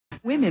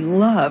Women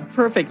love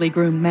perfectly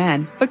groomed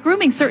men, but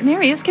grooming certain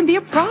areas can be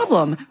a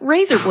problem.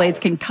 Razor blades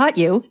can cut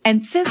you,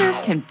 and scissors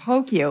can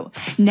poke you.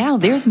 Now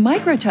there's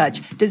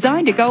Microtouch,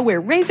 designed to go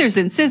where razors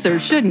and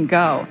scissors shouldn't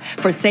go.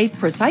 For safe,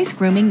 precise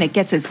grooming that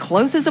gets as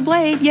close as a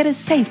blade, yet is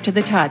safe to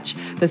the touch.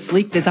 The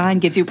sleek design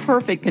gives you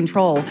perfect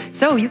control,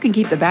 so you can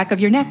keep the back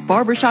of your neck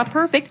barbershop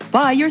perfect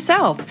by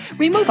yourself.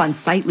 Remove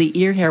unsightly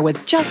ear hair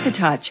with just a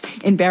touch.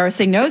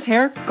 Embarrassing nose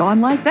hair,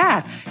 gone like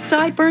that.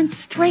 Sideburns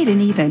straight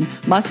and even.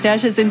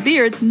 Mustaches and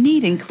beards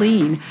neat and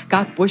clean.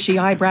 Got bushy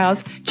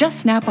eyebrows? Just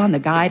snap on the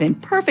guide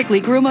and perfectly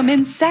groom them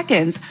in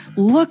seconds.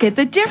 Look at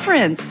the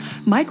difference.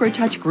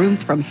 Microtouch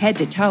grooms from head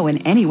to toe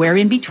and anywhere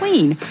in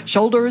between.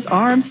 Shoulders,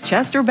 arms,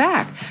 chest, or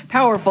back.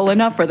 Powerful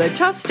enough for the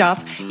tough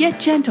stuff, yet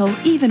gentle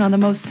even on the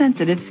most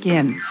sensitive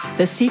skin.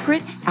 The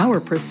secret? Our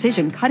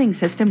precision cutting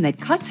system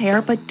that cuts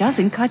hair but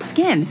doesn't cut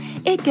skin.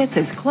 It gets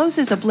as close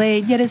as a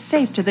blade, yet is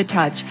safe to the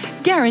touch.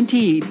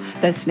 Guaranteed.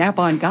 The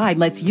Snap-on Guide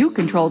lets you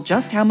control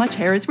just how much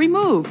hair is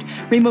removed.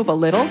 Remove a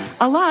little,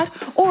 a lot,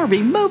 or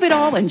remove it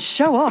all and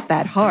show off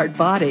that hard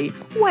body.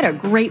 What a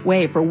great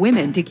way for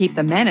women to keep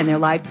the men in their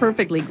life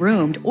perfectly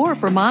groomed, or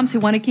for moms who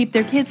want to keep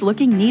their kids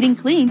looking neat and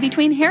clean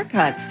between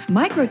haircuts.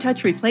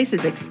 Microtouch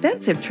replaces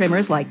expensive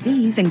trimmers like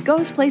these and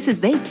goes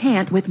places they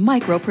can't with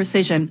micro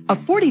precision. A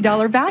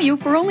 $40 value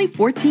for only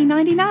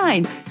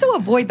 $14.99. So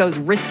avoid those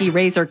risky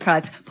razor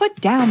cuts, put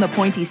down the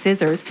pointy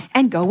scissors,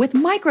 and go with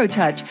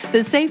Microtouch,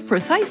 the safe,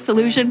 precise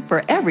solution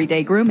for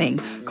everyday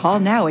grooming. Call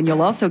now and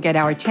you'll also get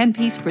our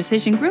 10-piece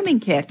precision grooming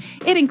kit.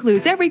 It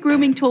includes every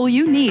grooming tool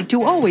you need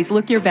to always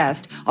look your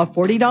best. A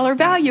 $40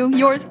 value,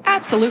 yours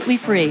absolutely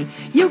free.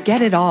 You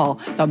get it all.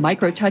 The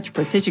Microtouch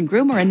Precision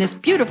Groomer and this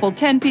beautiful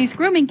 10-piece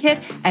grooming kit,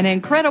 an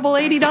incredible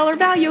 $80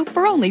 value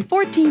for only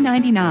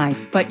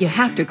 $14.99. But you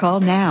have to call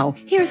now.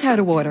 Here's how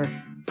to order.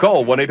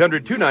 Call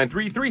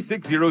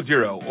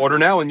 1-800-293-3600. Order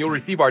now and you'll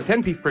receive our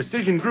 10-piece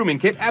precision grooming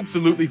kit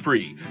absolutely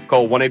free.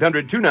 Call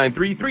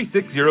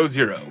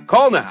 1-800-293-3600.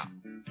 Call now.